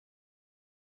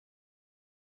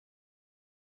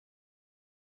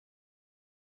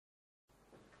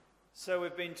So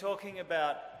we've been talking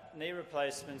about knee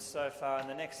replacements so far, and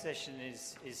the next session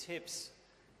is hips.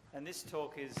 And this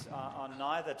talk is on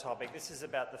neither topic. This is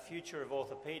about the future of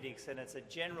orthopaedics, and it's a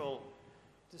general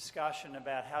discussion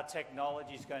about how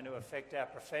technology is going to affect our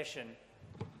profession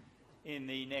in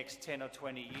the next 10 or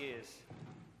 20 years.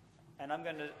 And I'm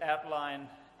going to outline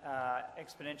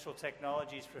exponential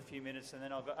technologies for a few minutes, and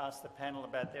then I'll ask the panel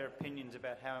about their opinions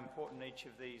about how important each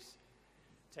of these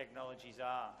technologies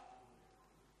are.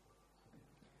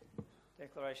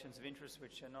 Declarations of interest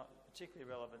which are not particularly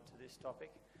relevant to this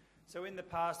topic. So in the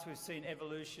past we've seen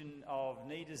evolution of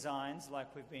knee designs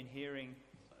like we've been hearing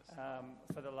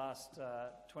for the last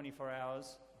 24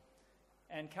 hours.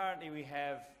 And currently we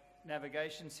have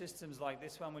navigation systems like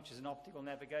this one, which is an optical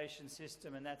navigation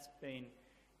system, and that's been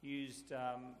used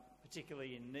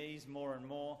particularly in knees more and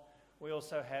more. We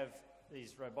also have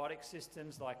these robotic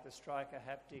systems like the Striker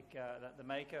haptic, the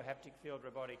Mako haptic field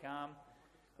robotic arm.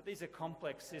 But these are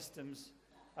complex systems.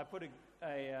 I put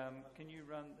can you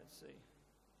run, let's see.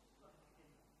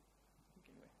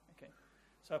 Okay.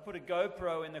 So I put a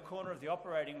GoPro in the corner of the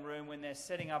operating room when they're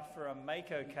setting up for a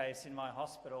Mako case in my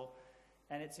hospital,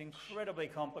 and it's incredibly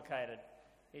complicated.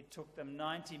 It took them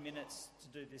 90 minutes to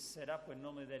do this setup, when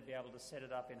normally they'd be able to set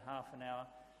it up in half an hour.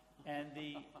 And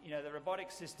the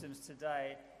robotic systems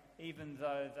today, even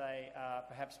though they are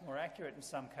perhaps more accurate in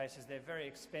some cases, they're very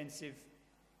expensive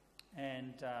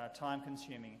and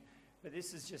time-consuming. But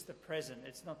this is just the present,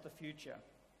 it's not the future.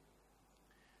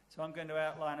 So I'm going to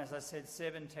outline, as I said,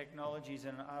 7 technologies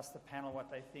and ask the panel what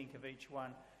they think of each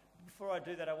one. Before I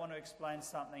do that, I want to explain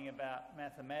something about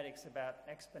mathematics, about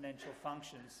exponential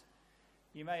functions.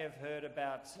 You may have heard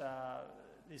about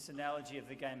this analogy of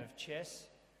the game of chess.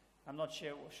 I'm not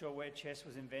sure where chess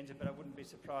was invented, but I wouldn't be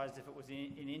surprised if it was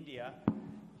in India.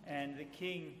 And the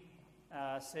king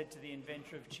said to the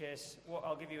inventor of chess, well,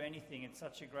 I'll give you anything, it's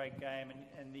such a great game.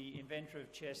 And the inventor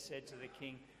of chess said to the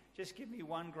king, just give me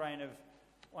one grain of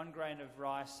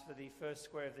rice for the first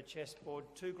square of the chessboard,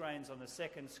 2 grains on the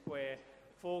second square,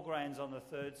 4 grains on the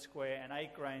third square, and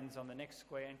 8 grains on the next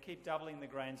square, and keep doubling the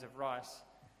grains of rice.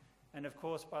 And of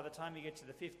course, by the time you get to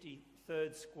the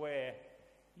 53rd square,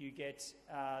 you get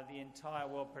the entire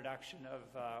world production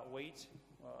of wheat.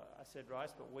 Well, I said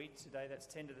rice, but wheat today, that's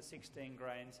 10 to the 16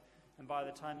 grains. And by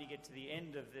the time you get to the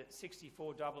end of the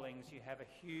 64 doublings, you have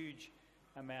a huge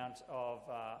amount of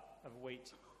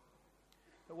wheat.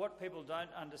 But what people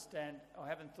don't understand or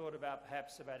haven't thought about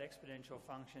perhaps about exponential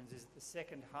functions is the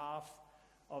second half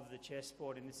of the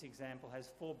chessboard in this example has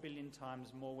 4 billion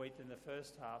times more wheat than the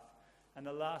first half. And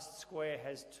the last square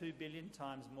has 2 billion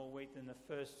times more wheat than the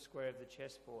first square of the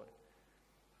chessboard.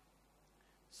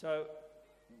 So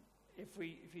if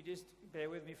you just bear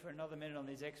with me for another minute on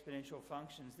these exponential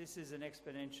functions, this is two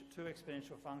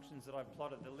exponential functions that I've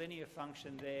plotted. The linear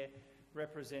function there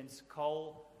represents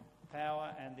coal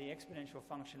power, and the exponential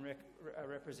function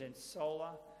represents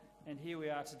solar. And here we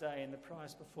are today in the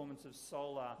price performance of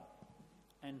solar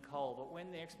and coal. But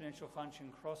when the exponential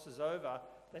function crosses over,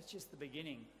 that's just the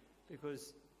beginning,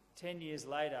 because 10 years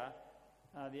later,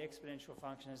 the exponential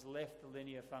function has left the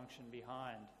linear function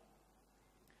behind.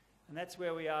 And that's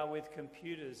where we are with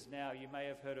computers now. You may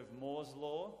have heard of Moore's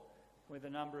law, where the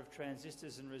number of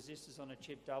transistors and resistors on a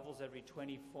chip doubles every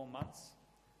 24 months.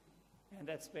 And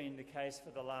that's been the case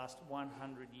for the last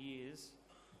 100 years.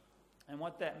 And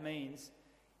what that means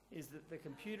is that the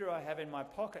computer I have in my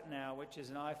pocket now, which is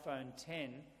an iPhone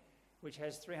 10, which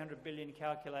has 300 billion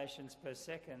calculations per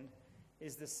second,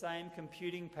 is the same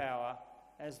computing power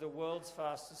as the world's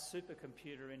fastest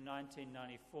supercomputer in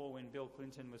 1994 when Bill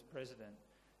Clinton was president.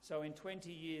 So in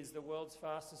 20 years, the world's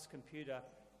fastest computer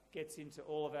gets into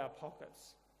all of our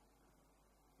pockets.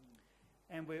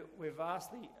 And we're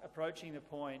vastly approaching the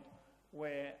point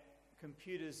where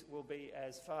computers will be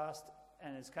as fast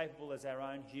and as capable as our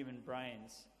own human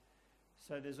brains.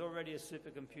 So there's already a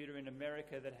supercomputer in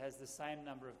America that has the same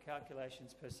number of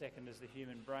calculations per second as the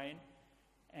human brain.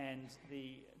 And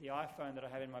the iPhone that I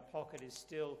have in my pocket is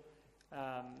still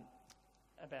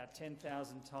about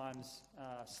 10,000 times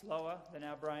slower than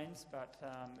our brains, but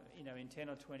in 10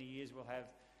 or 20 years we'll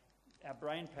have our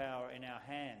brain power in our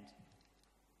hand.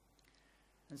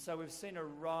 And so we've seen a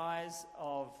rise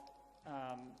of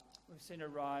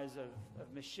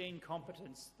machine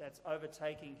competence that's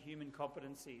overtaking human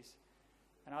competencies.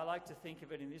 And I like to think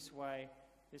of it in this way.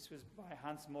 This was by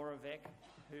Hans Moravec,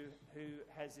 who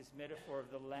has this metaphor of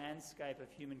the landscape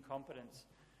of human competence,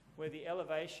 where the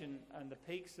elevation and the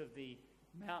peaks of the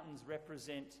mountains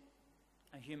represent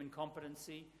a human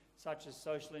competency, such as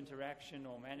social interaction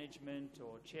or management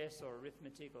or chess or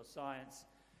arithmetic or science,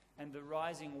 and the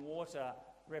rising water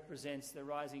represents the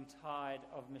rising tide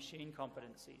of machine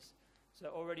competencies. So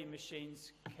already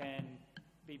machines can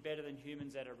be better than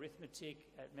humans at arithmetic,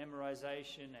 at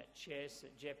memorization, at chess,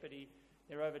 at Jeopardy.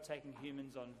 They're overtaking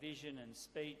humans on vision and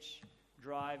speech,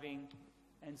 driving.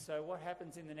 And so what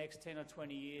happens in the next 10 or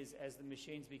 20 years as the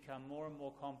machines become more and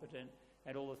more competent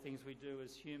at all the things we do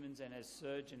as humans and as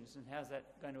surgeons, and how's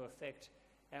that going to affect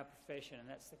our profession? And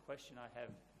that's the question I have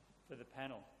for the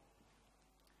panel.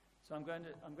 So I'm going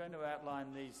to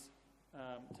outline these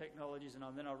technologies, and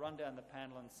then I'll run down the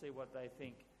panel and see what they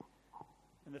think.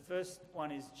 And the first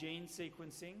one is gene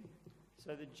sequencing.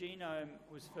 So the genome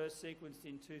was first sequenced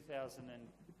in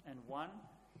 2001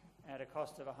 at a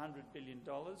cost of $100 million,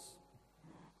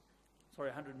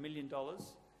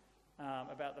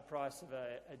 about the price of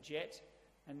a jet.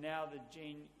 And now the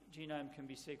genome can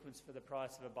be sequenced for the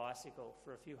price of a bicycle,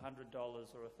 for a few $100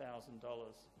 or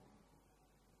 $1,000.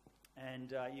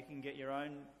 And you can get your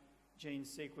own gene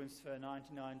sequenced for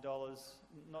 $99,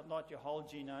 not your whole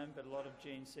genome, but a lot of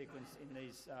gene sequence in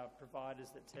these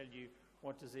providers that tell you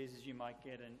what diseases you might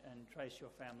get and trace your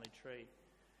family tree.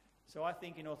 So I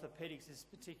think in orthopaedics this is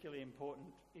particularly important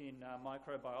in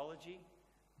microbiology,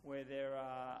 where there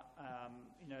are,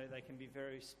 they can be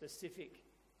very specific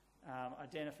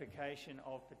identification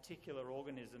of particular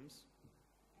organisms.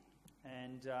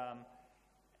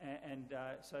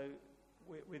 So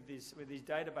with these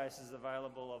databases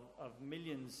available of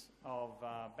millions of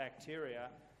bacteria,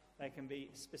 they can be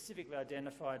specifically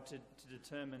identified to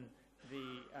determine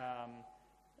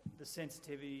the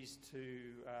sensitivities to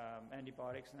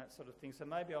antibiotics and that sort of thing. So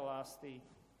maybe I'll ask the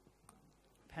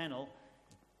panel,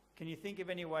 can you think of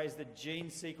any ways that gene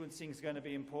sequencing is going to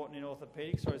be important in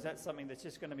orthopaedics, or is that something that's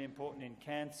just going to be important in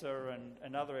cancer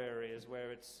and other areas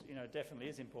where it's, definitely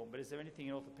is important? But is there anything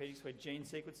in orthopaedics where gene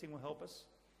sequencing will help us?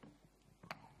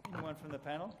 Anyone from the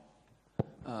panel?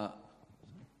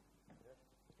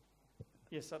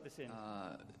 Yes, up this end.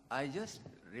 I just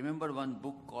remember one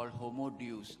book called Homo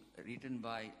Deus, written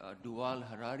by Yuval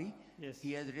Harari. Yes.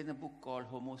 He has written a book called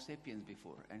Homo Sapiens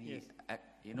before, and he, yes.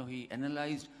 He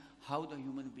analyzed how the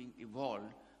human being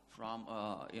evolved from,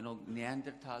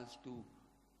 Neanderthals to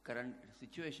current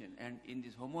situation. And in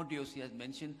this Homo Deus, he has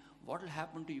mentioned what will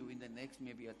happen to you in the next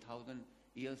maybe 1,000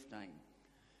 years' time.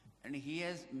 And he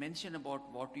has mentioned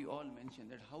about what you all mentioned,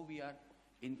 that how we are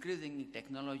increasing in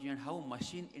technology and how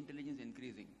machine intelligence is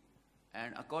increasing.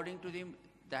 And according to him,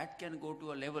 that can go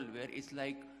to a level where it's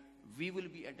like we will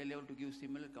be at a level, to give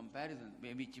similar comparison,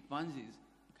 maybe chimpanzees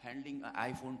handling an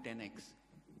iPhone 10X.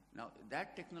 Now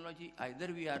that technology,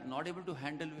 either we are not able to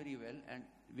handle very well and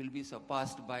will be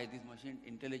surpassed by this machine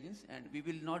intelligence, and we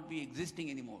will not be existing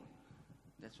anymore.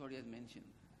 That's what he has mentioned.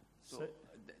 So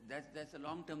that's a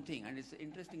long-term thing, and it's an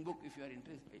interesting book if you are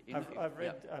interested.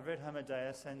 I've read Homo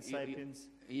Deus and Sapiens.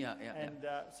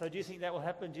 So do you think that will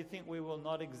happen? Do you think we will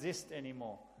not exist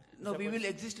anymore? No, we will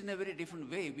exist in a very different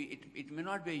way. It may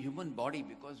not be a human body,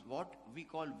 because what we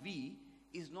call we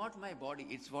is not my body.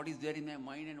 It's what is there in my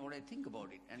mind and what I think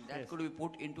about it. And that could be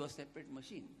put into a separate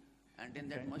machine. And then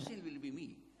that machine will be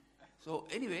me. So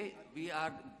anyway, we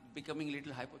are becoming a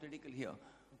little hypothetical here.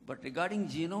 But regarding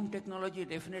genome technology,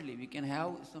 definitely we can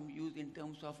have some use in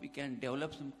terms of we can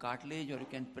develop some cartilage, or you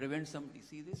can prevent some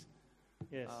diseases.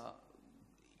 Yes.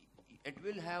 It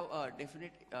will have a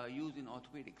definite use in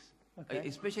orthopedics. Okay.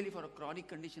 Especially for a chronic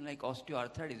condition like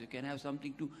osteoarthritis, you can have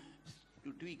something to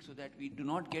tweak so that we do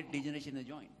not get degeneration in the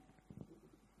joint.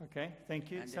 Okay,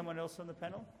 thank you. And someone else on the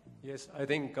panel? Yes, I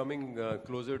think coming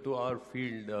closer to our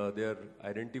field, they're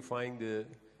identifying the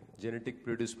genetic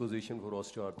predisposition for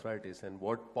osteoarthritis and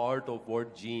what part of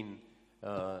what gene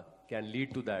can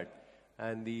lead to that.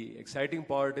 And the exciting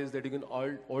part is that you can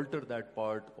alter that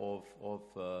part of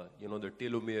the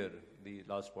telomere, the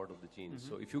last part of the gene. Mm-hmm.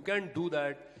 So if you can do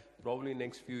that, probably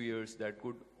next few years, that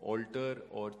could alter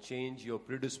or change your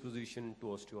predisposition to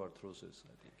osteoarthrosis,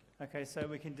 I think. Okay, so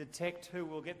we can detect who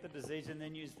will get the disease and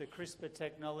then use the CRISPR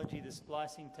technology, the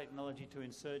splicing technology, to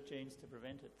insert genes to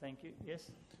prevent it. Thank you.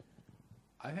 Yes?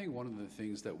 I think one of the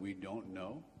things that we don't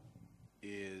know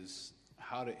is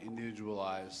how to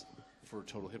individualize for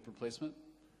total hip replacement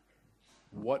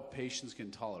what patients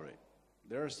can tolerate.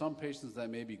 There are some patients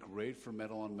that may be great for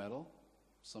metal on metal.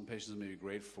 Some patients may be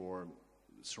great for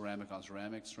ceramic on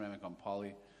ceramic, ceramic on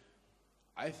poly.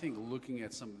 I think looking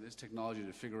at some of this technology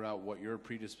to figure out what your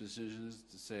predisposition is,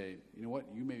 to say, you know what,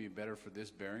 you may be better for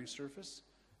this bearing surface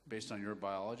based on your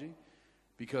biology.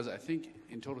 Because I think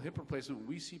in total hip replacement,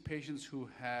 we see patients who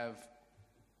have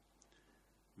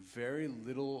very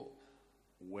little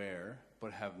wear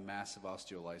but have massive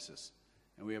osteolysis.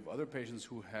 And we have other patients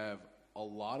who have a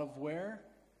lot of wear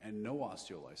and no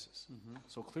osteolysis.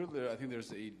 So clearly, I think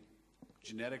there's a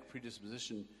genetic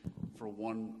predisposition for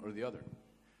one or the other.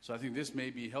 So I think this may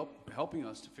be helping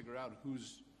us to figure out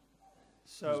who's...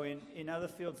 So in other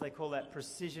fields, they call that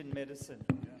precision medicine,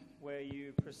 where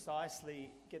you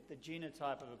precisely get the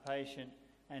genotype of a patient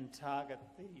and target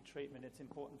the treatment. It's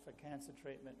important for cancer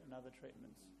treatment and other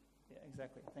treatments. Yeah,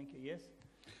 exactly. Thank you. Yes?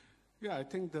 Yeah, I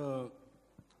think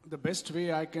the best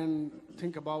way I can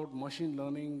think about machine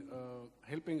learning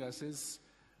helping us is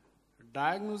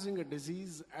diagnosing a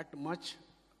disease at much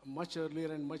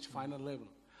earlier and much finer level.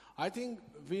 I think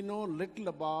we know little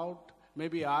about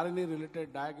maybe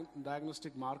RNA-related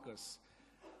diagnostic markers.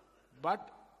 But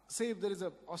say if there is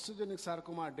a osteogenic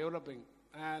sarcoma developing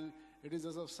and it is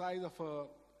of size of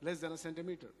less than a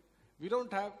centimeter, we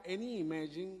don't have any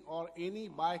imaging or any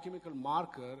biochemical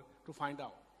marker to find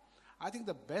out. I think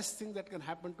the best thing that can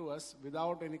happen to us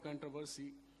without any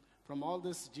controversy from all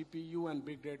this GPU and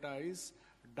big data is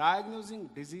diagnosing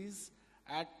disease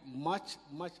at much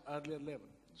earlier level.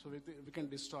 So we can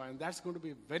destroy, and that's going to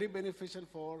be very beneficial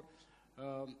for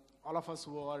all of us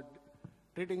who are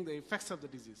treating the effects of the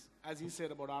disease. As he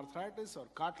said about arthritis or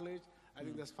cartilage, I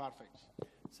think that's far-fetched.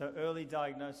 So early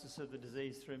diagnosis of the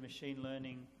disease through machine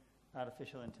learning,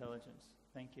 artificial intelligence.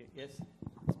 Thank you. Yes?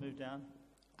 Let's move down.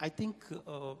 I think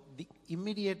the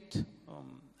immediate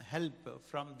help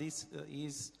from this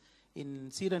is in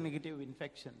seronegative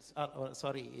infections,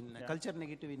 in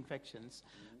culture-negative infections,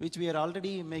 which we are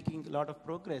already making a lot of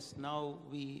progress. Now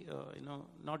we,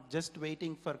 not just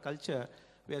waiting for culture,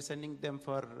 we are sending them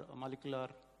for molecular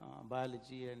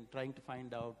biology and trying to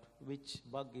find out which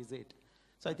bug is it.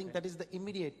 So I think that is the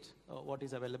immediate what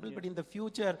is available. Yeah. But in the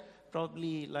future,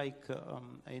 probably like,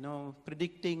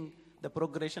 predicting the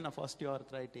progression of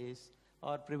osteoarthritis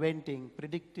or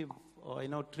predictive,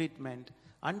 treatment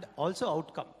and also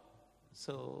outcome.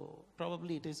 So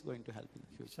probably it is going to help in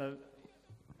the future. So,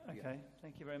 okay,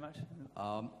 thank you very much.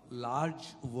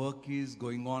 Large work is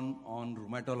going on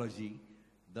rheumatology.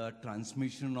 The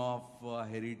transmission of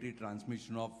hereditary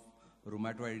transmission of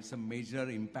rheumatoid, it's a major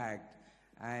impact.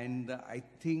 And I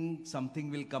think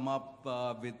something will come up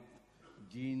with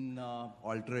gene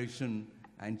alteration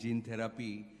and gene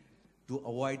therapy to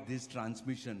avoid this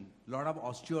transmission. A lot of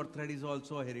osteoarthritis is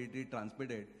also hereditary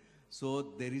transmitted.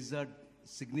 So there is a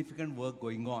significant work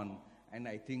going on, and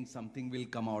I think something will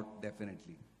come out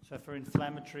definitely. So for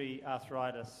inflammatory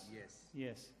arthritis? Yes.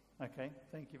 Yes. Okay,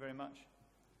 thank you very much.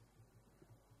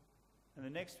 And the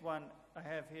next one I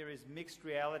have here is mixed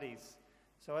realities.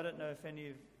 So I don't know if any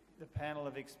of the panel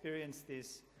have experienced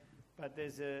this, but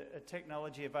there's a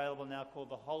technology available now called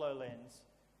the HoloLens,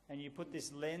 and you put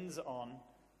this lens on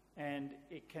and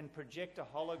it can project a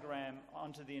hologram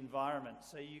onto the environment.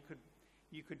 So you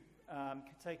could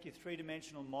take your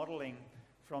three-dimensional modeling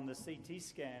from the CT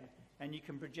scan and you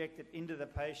can project it into the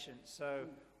patient. So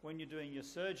when you're doing your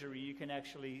surgery, you can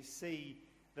actually see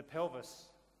the pelvis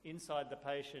inside the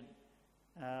patient.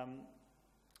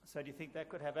 So do you think that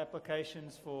could have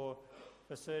applications for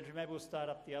surgery? Maybe we'll start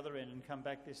up the other end and come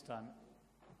back this time.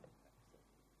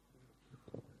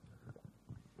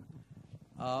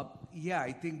 Yeah,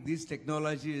 I think these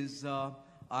technologies are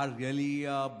really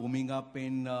booming up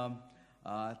in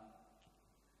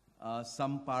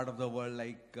some part of the world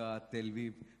like Tel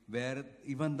Aviv, where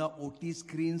even the OT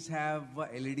screens have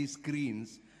LED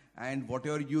screens, and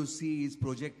whatever you see is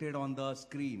projected on the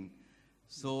screen.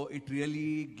 So it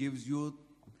really gives you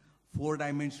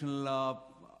four-dimensional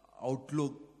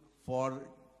outlook for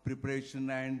preparation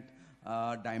and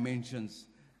dimensions.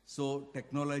 So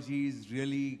technology is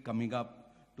really coming up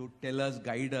to tell us,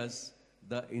 guide us,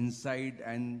 the inside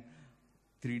and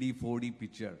 3D, 4D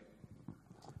picture.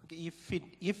 If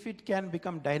it can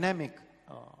become dynamic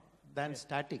than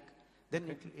static,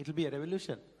 then it will be a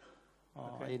revolution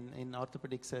in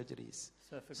orthopedic surgeries.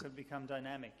 So if it could become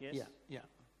dynamic, yes? Yeah.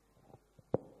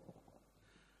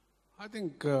 I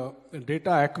think data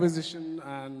acquisition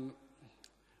and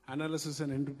analysis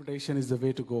and interpretation is the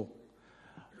way to go.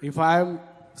 If I am,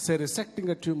 say, resecting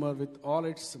a tumor with all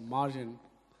its margin,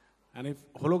 and if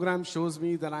hologram shows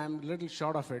me that I am a little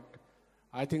short of it,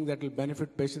 I think that will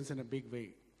benefit patients in a big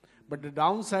way. But the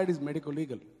downside is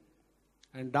medico-legal.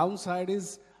 And downside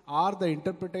is, are the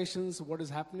interpretations, what is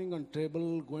happening on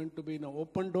table, going to be in an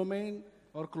open domain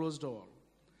or closed door?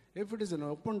 If it is an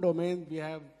open domain, we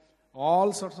have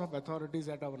all sorts of authorities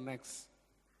at our necks.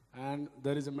 And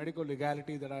there is a medical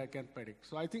legality that I can predict.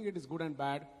 So I think it is good and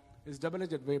bad. It's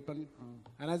double-edged weapon.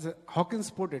 And as Hawkins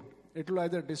put it, it will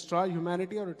either destroy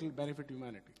humanity or it will benefit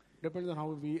humanity. Depends on how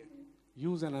we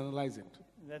use and analyze it.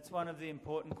 That's one of the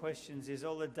important questions, is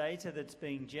all the data that's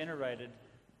being generated,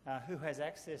 who has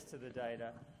access to the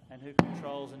data and who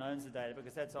controls and owns the data,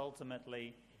 because that's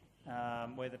ultimately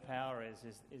where the power is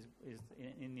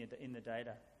in the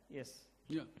data. Yes?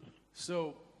 Yeah.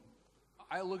 So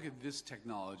I look at this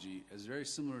technology as very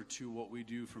similar to what we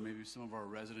do for maybe some of our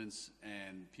residents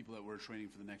and people that we're training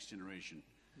for the next generation.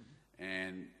 Mm-hmm.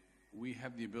 And we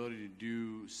have the ability to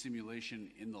do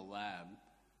simulation in the lab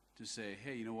to say,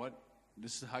 hey, you know what?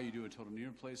 This is how you do a total knee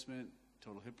replacement,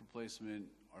 total hip replacement,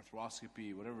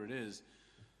 arthroscopy, whatever it is.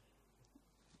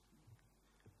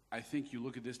 I think you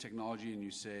look at this technology and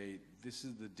you say, this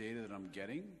is the data that I'm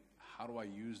getting. How do I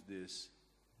use this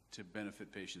to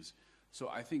benefit patients? So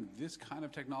I think this kind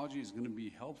of technology is going to be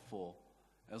helpful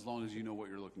as long as you know what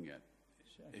you're looking at.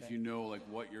 Okay. If you know like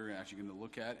what you're actually going to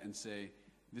look at and say,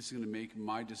 this is going to make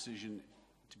my decision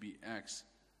to be X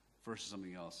versus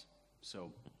something else.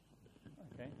 So.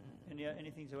 Okay.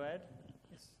 Anything to add?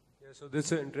 Yes. Yeah, so this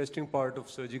is an interesting part of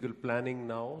surgical planning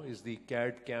now is the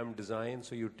CAD-CAM design.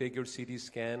 So you take your CT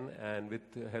scan and with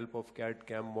the help of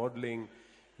CAD-CAM modeling,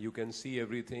 you can see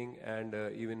everything and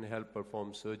even help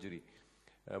perform surgery.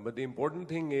 But the important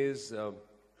thing is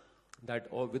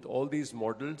that with all these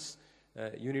models,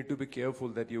 you need to be careful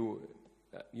that you're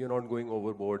not going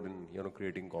overboard and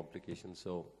creating complications.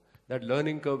 So that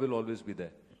learning curve will always be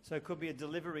there. So it could be a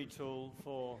delivery tool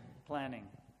for planning.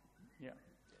 Yeah.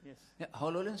 Yes. Yeah,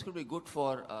 HoloLens could be good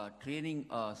for training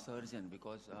a surgeon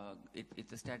because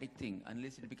it's a static thing.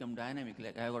 Unless it becomes dynamic,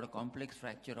 like I got a complex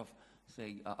fracture of,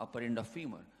 say, upper end of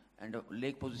femur, and the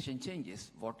leg position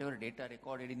changes. Whatever data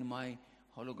recorded in my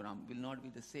hologram will not be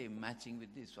the same matching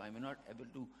with this. So I may not able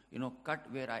to,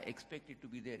 cut where I expect it to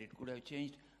be there. It could have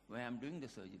changed where I'm doing the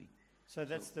surgery. So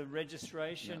that's the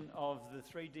registration of the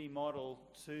 3D model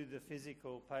to the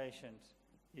physical patient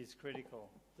is critical,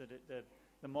 that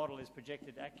the model is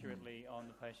projected accurately on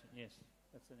the patient. Yes,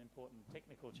 that's an important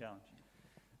technical challenge.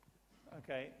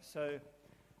 Okay, so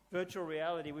virtual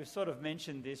reality, we've sort of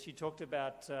mentioned this. You talked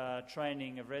about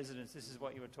training of residents. This is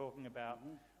what you were talking about,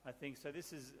 I think. So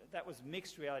that was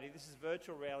mixed reality. This is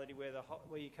virtual reality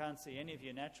where you can't see any of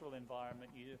your natural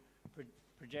environment. You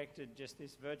projected just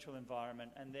this virtual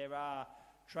environment, and there are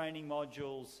training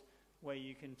modules where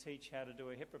you can teach how to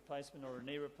do a hip replacement or a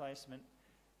knee replacement.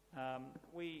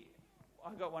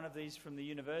 I got one of these from the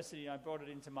university, and I brought it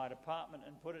into my department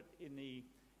and put it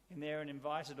in there and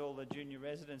invited all the junior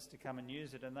residents to come and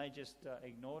use it, and they just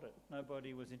ignored it.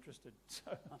 Nobody was interested.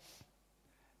 So,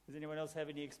 does anyone else have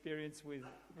any experience with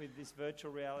this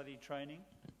virtual reality training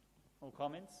or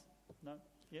comments? No?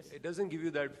 Yes? It doesn't give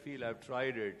you that feel. I've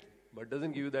tried it, but it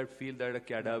doesn't give you that feel that a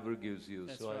cadaver gives you.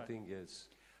 That's so right. I think, yes.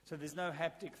 So there's no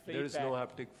haptic feedback. There is no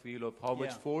haptic feel of how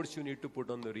much force you need to put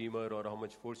on the reamer or how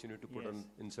much force you need to put on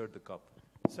insert the cup.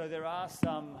 So there are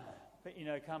some,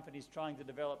 companies trying to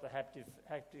develop the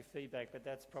haptic feedback, but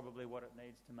that's probably what it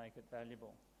needs to make it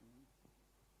valuable.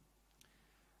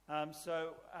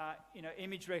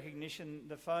 Image recognition,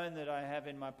 the phone that I have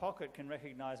in my pocket can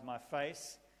recognize my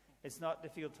face. It's not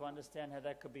difficult to understand how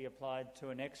that could be applied to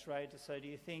an X-ray. So do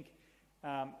you think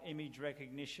image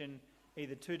recognition,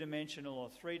 either two-dimensional or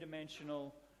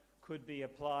three-dimensional, could be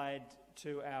applied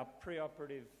to our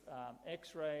preoperative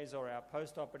X-rays or our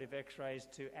post-operative X-rays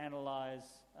to analyze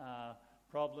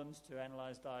problems, to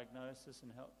analyze diagnosis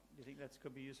and help? Do you think that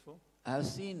could be useful? I've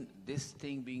seen this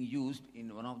thing being used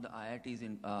in one of the IITs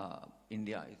in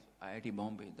India, IIT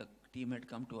Bombay. The team had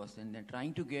come to us and they're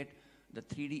trying to get the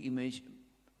 3D image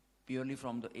purely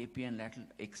from the AP and lateral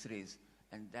X-rays,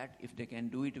 and that if they can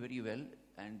do it very well,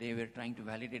 and they were trying to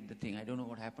validate the thing. I don't know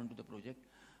what happened to the project,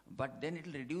 but then it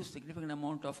will reduce significant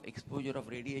amount of exposure of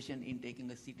radiation in taking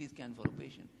a CT scan for a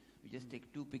patient. You just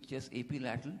take 2 pictures, AP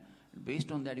lateral.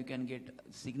 Based on that, you can get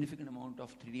significant amount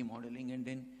of 3D modeling, and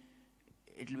then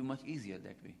it will be much easier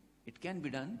that way. It can be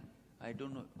done. I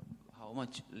don't know how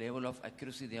much level of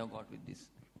accuracy they have got with this.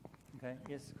 Okay.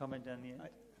 Yes. Comment down here.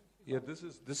 Yeah,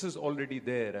 this is already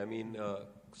there. I mean,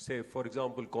 say for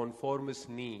example, conformist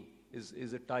knee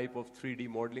is a type of 3D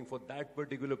modeling for that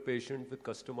particular patient with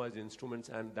customized instruments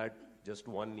and that just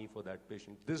one knee for that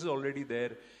patient. This is already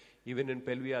there even in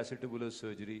pelviacetabular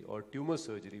surgery or tumor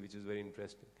surgery, which is very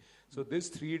interesting. So this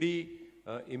 3D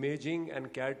imaging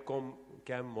and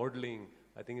CAD-CAM modeling,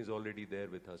 I think, is already there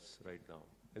with us right now.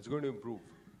 It's going to improve.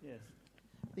 Yes.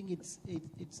 I think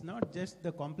it's not just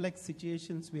the complex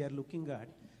situations we are looking at.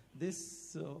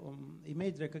 This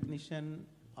image recognition,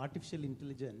 artificial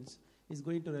intelligence, is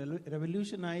going to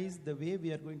revolutionize the way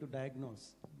we are going to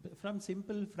diagnose. From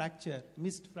simple fracture,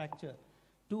 missed fracture,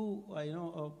 to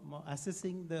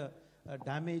assessing the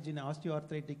damage in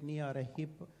osteoarthritic knee or a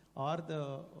hip, or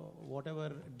the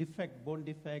whatever defect, bone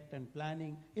defect and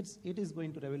planning, it is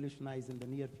going to revolutionize in the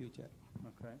near future.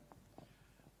 Okay.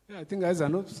 Yeah, I think as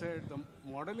Anup said, the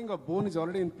modeling of bone is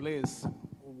already in place.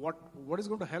 What is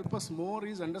going to help us more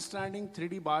is understanding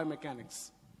 3D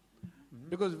biomechanics.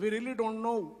 Because we really don't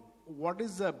know what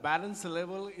is the balance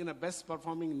level in a best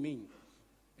performing knee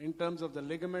in terms of the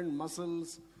ligament,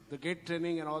 muscles, the gait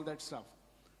training and all that stuff.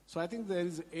 So I think there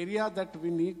is an area that we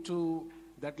need to,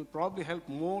 that will probably help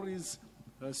more is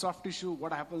soft tissue,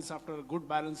 what happens after a good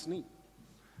balanced knee.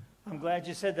 I'm glad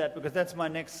you said that because that's my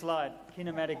next slide,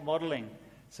 kinematic modeling.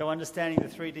 So understanding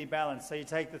the 3D balance. So you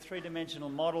take the three-dimensional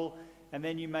model and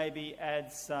then you maybe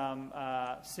add some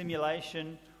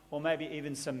simulation or maybe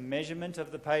even some measurement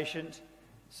of the patient.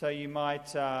 So you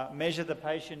might measure the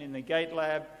patient in the gait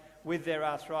lab with their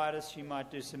arthritis. You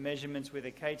might do some measurements with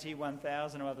a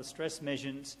KT1000 or other stress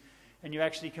measurements, and you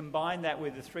actually combine that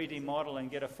with a 3D model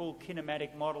and get a full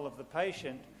kinematic model of the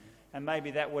patient, and maybe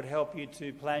that would help you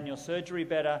to plan your surgery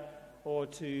better or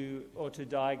to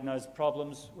diagnose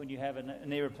problems when you have a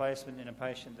knee replacement in a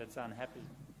patient that's unhappy.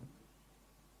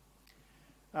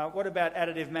 What about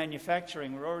additive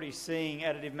manufacturing? We're already seeing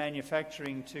additive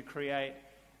manufacturing to create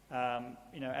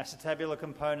acetabular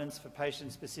components for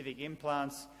patient-specific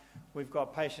implants. We've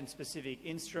got patient-specific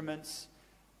instruments.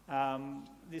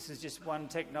 This is just one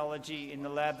technology in the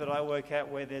lab that I work at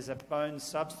where there's a bone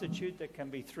substitute that can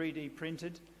be 3D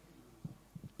printed.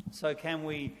 So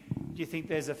do you think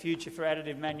there's a future for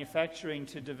additive manufacturing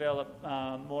to develop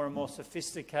more and more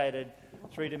sophisticated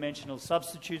three-dimensional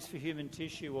substitutes for human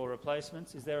tissue or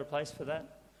replacements? Is there a place for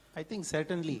that? I think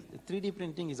certainly 3D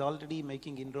printing is already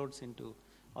making inroads into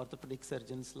orthopedic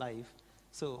surgeons' life.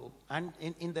 So, and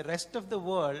in the rest of the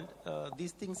world,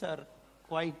 these things are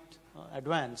quite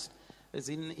advanced. As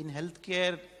in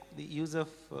healthcare, the use of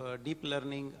deep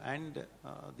learning and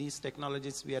these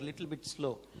technologies, we are a little bit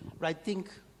slow. But I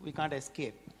think we can't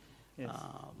escape. Yes.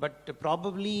 But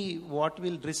probably what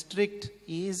will restrict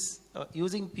is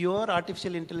using pure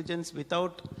artificial intelligence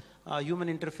without human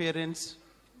interference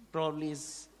probably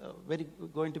is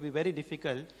going to be very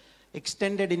difficult.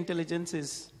 Extended intelligence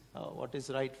is what is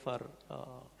right for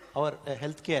our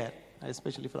healthcare,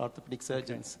 especially for orthopedic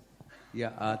surgeons.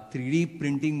 Yeah, 3D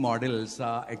printing models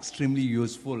are extremely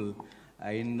useful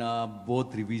in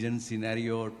both revision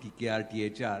scenario,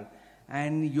 TKR, THR,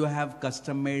 and you have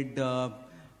custom-made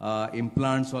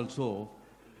implants also.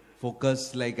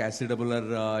 Focus like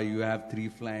acetabular, you have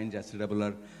 3-flange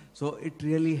acetabular. So it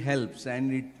really helps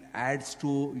and it adds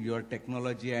to your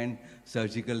technology and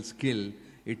surgical skill.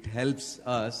 It helps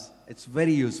us. It's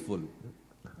very useful.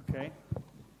 Okay.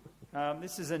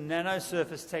 This is a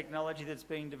nanosurface technology that's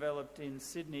being developed in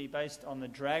Sydney based on the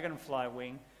dragonfly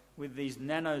wing with these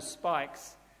nano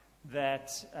spikes that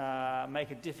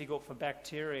make it difficult for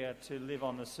bacteria to live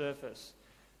on the surface.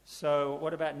 So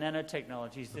what about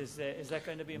nanotechnologies? Is that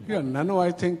going to be important? Yeah, nano,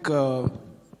 I think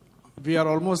we are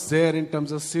almost there in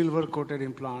terms of silver-coated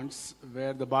implants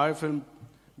where the biofilm,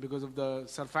 because of the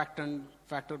surfactant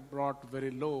factor brought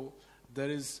very low, there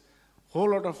is a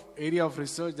whole lot of area of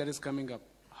research that is coming up.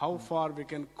 How far we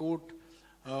can coat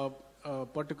a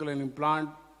particular implant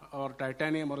or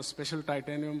titanium or a special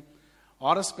titanium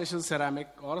or a special ceramic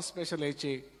or a special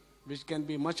HA, which can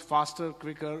be much faster,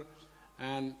 quicker,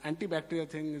 and antibacterial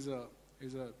thing is a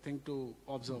thing to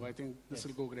observe. I think this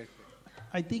will go great.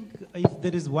 I think if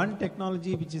there is one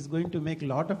technology which is going to make a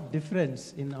lot of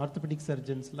difference in orthopedic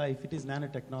surgeons' life, it is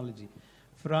nanotechnology.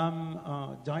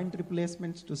 From joint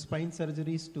replacements to spine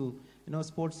surgeries to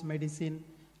sports medicine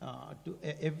to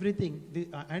everything,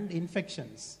 and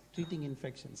infections, treating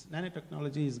infections.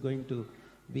 Nanotechnology is going to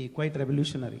be quite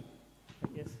revolutionary.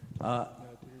 Yes.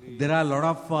 There are a lot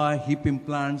of hip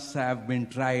implants have been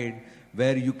tried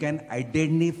where you can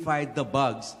identify the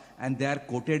bugs and they are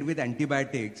coated with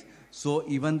antibiotics. So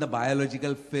even the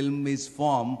biological film is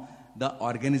formed, the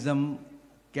organism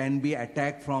can be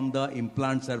attacked from the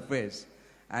implant surface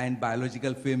and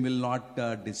biological film will not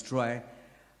destroy.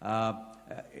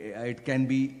 It can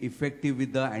be effective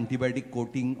with the antibiotic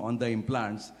coating on the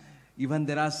implants. Even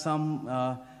there are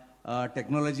some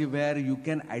technology where you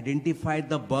can identify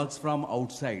the bugs from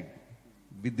outside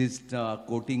with this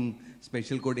coating,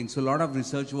 special coating. So a lot of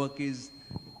research work is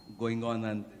going on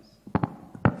on this.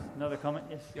 Another comment?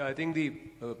 Yes. Yeah, I think the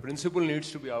principle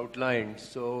needs to be outlined.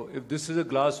 So if this is a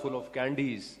glass full of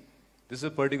candies, this is a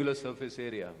particular surface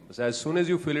area. So as soon as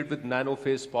you fill it with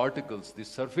nanophase particles, the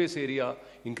surface area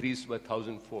increased by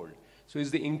 1,000-fold. So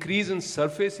it's the increase in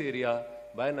surface area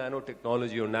by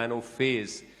nanotechnology or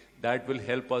nanophase that will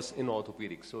help us in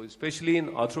orthopedics. So especially in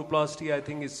arthroplasty, I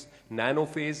think it's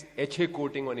nanophase HA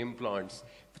coating on implants,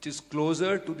 which is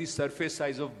closer to the surface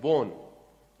size of bone.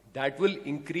 That will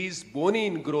increase bony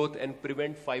ingrowth and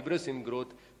prevent fibrous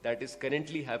ingrowth that is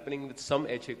currently happening with some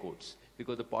HA coats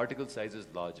because the particle size is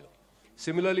larger.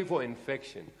 Similarly for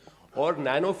infection, or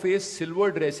nanophase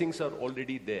silver dressings are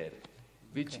already there,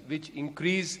 which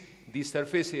increase the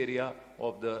surface area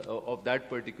of that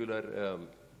particular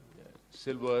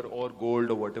silver or gold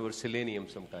or whatever, selenium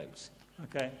sometimes.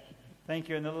 Okay, thank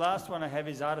you. And the last one I have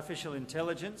is artificial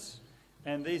intelligence.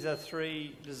 And these are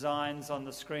 3 designs on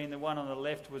the screen. The one on the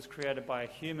left was created by a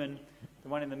human. The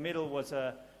one in the middle was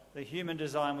the human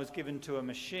design was given to a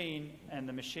machine, and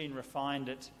the machine refined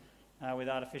it with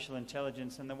artificial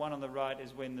intelligence. And the one on the right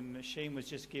is when the machine was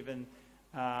just given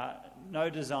no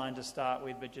design to start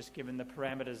with, but just given the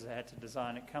parameters it had to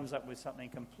design. It comes up with something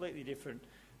completely different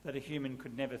that a human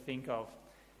could never think of.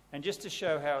 And just to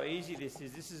show how easy this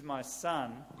is my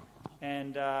son,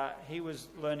 and he was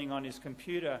learning on his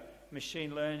computer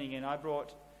machine learning, and I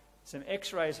brought some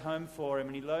x-rays home for him,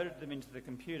 and he loaded them into the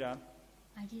computer,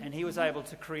 and he was able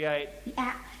to create the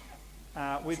app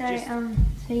with so, just so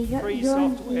you got, free you're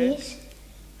on software. this.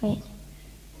 Wait,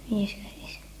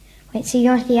 so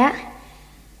you're on the app,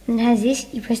 and it has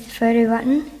this. You press the photo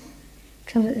button,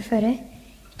 comes with the photo.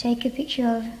 Take a picture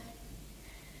of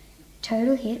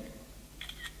total hip,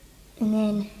 and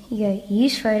then you go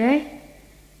use photo,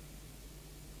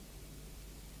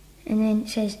 and then it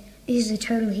says this is a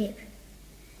total hip.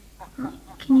 Oh,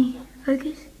 can you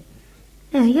focus?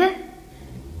 There we go.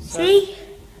 See?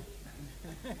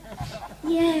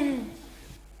 Yeah.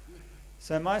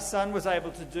 So my son was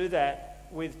able to do that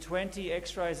with 20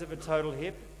 x-rays of a total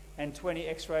hip and 20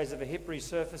 x-rays of a hip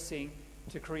resurfacing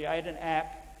to create an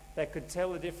app that could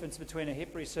tell the difference between a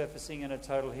hip resurfacing and a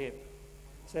total hip.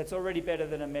 So it's already better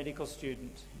than a medical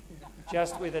student,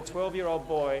 just with a 12-year-old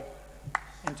boy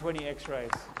and 20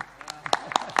 x-rays.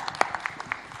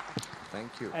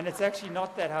 Thank you. And it's actually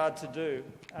not that hard to do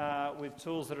with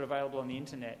tools that are available on the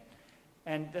internet.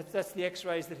 And that's the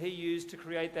x-rays that he used to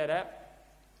create that app.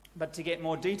 But to get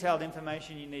more detailed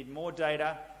information, you need more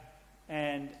data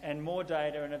and more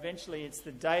data. And eventually it's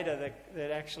the data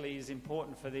that actually is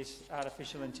important for this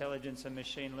artificial intelligence and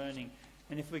machine learning.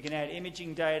 And if we can add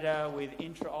imaging data with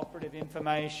intraoperative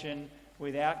information,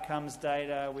 with outcomes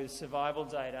data, with survival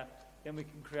data, then we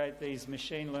can create these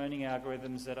machine learning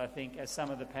algorithms that I think, as some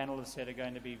of the panel have said, are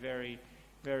going to be very,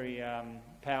 very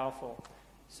powerful.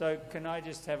 So can I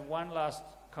just have one last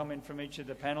comment from each of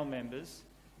the panel members?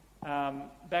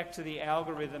 Back to the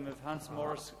algorithm of Hans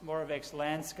Moravec's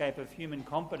landscape of human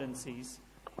competencies.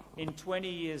 In 20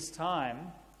 years'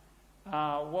 time,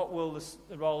 what will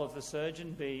the role of the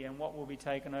surgeon be, and what will be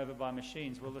taken over by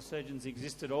machines? Will the surgeons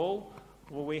exist at all?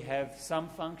 Will we have some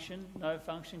function, no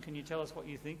function? Can you tell us what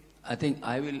you think? I think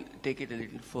I will take it a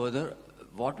little further.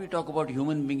 What we talk about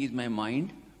human being is my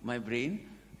mind, my brain.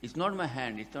 It's not my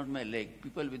hand, it's not my leg.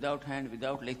 People without hand,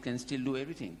 without leg can still do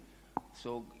everything.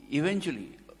 So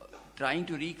eventually, trying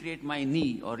to recreate my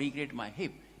knee or recreate my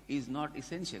hip is not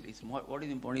essential. It's more, what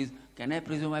is important is, can I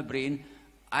preserve my brain?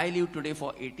 I live today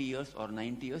for 80 years or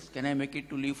 90 years. Can I make it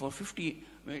to live for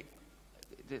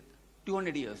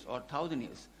 200 years or 1,000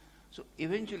 years? So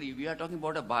eventually, we are talking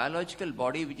about a biological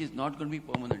body which is not going to be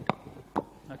permanent.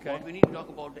 Okay. What we need to talk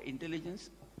about the intelligence,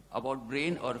 about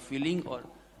brain or feeling,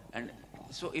 and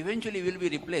so eventually we'll be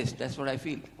replaced. That's what I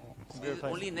feel.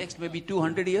 Only next maybe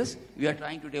 200 years, we are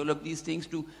trying to develop these things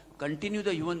to continue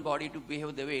the human body to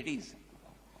behave the way it is.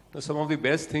 Some of the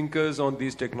best thinkers on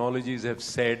these technologies have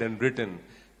said and written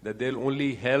that they'll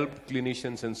only help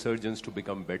clinicians and surgeons to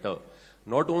become better.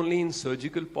 Not only in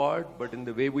surgical part, but in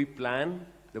the way we plan,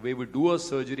 the way we do our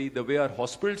surgery, the way our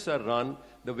hospitals are run,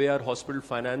 the way our hospital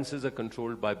finances are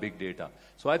controlled by big data.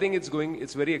 So I think it's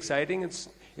very exciting. It's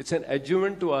an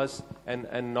adjuvant to us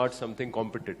and not something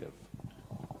competitive.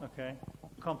 Okay.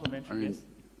 Complimentary, yes?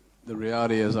 The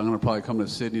reality is I'm going to probably come to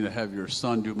Sydney to have your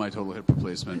son do my total hip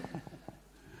replacement.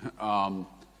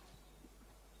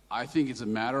 I think it's a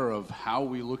matter of how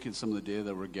we look at some of the data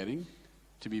that we're getting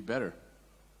to be better.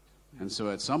 And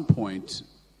so at some point,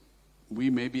 we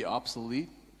may be obsolete,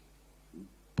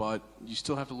 but you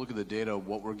still have to look at the data,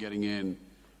 what we're getting in,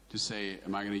 to say,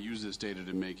 am I going to use this data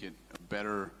to make it a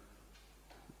better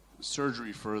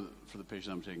surgery for the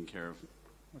patient I'm taking care of?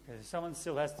 Okay, so someone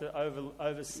still has to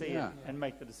oversee it and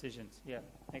make the decisions. Yeah,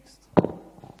 next.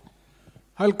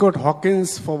 I'll quote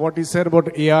Hawkins for what he said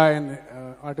about AI and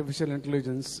artificial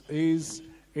intelligence is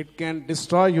it can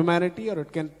destroy humanity or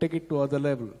it can take it to other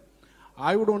level.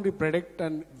 I would only predict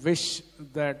and wish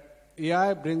that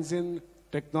AI brings in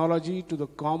technology to the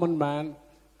common man,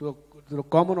 to the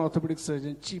common orthopedic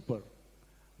surgeon cheaper.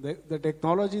 The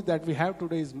technology that we have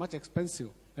today is much expensive.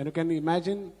 And you can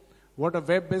imagine what a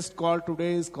web-based call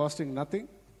today is costing nothing,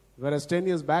 whereas 10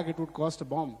 years back it would cost a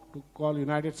bomb to call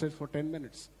United States for 10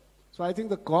 minutes. So I think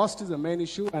the cost is the main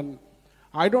issue, and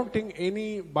I don't think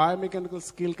any biomechanical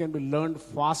skill can be learned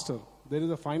faster. There is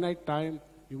a finite time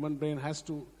human brain has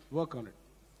to work on it.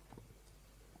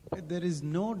 There is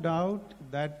no doubt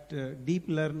that deep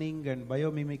learning and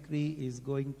biomimicry is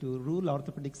going to rule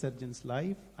orthopedic surgeons'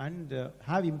 life and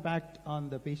have impact on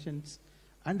the patients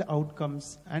and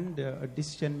outcomes and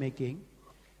decision making.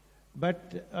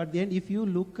 But at the end, if you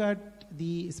look at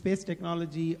the space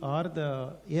technology or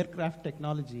the aircraft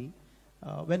technology,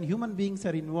 when human beings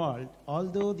are involved,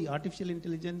 although the artificial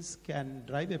intelligence can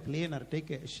drive a plane or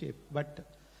take a ship, but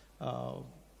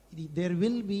there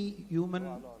will be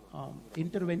human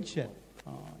intervention,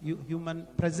 human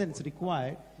presence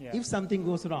required if something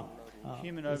goes wrong.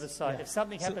 Human oversight. If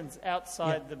something happens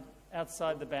outside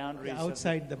the boundaries.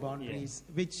 Outside the boundaries,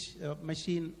 which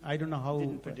machine, I don't know how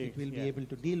it will be able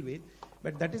to deal with.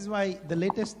 But that is why the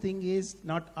latest thing is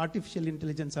not artificial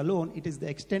intelligence alone, it is the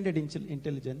extended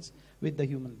intelligence with the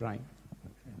human brain.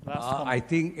 I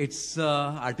think it's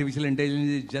artificial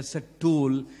intelligence is just a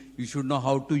tool. You should know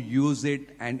how to use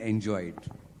it and enjoy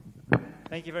it.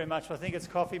 Thank you very much. Well, I think it's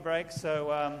coffee break,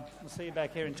 so we'll see you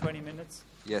back here in 20 minutes.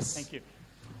 Yes. Thank you.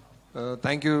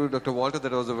 Thank you, Dr. Walter.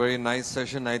 That was a very nice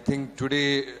session. I think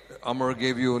today Amar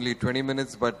gave you only 20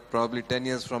 minutes, but probably 10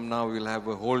 years from now we'll have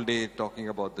a whole day talking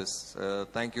about this.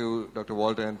 Thank you, Dr.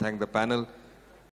 Walter, and thank the panel.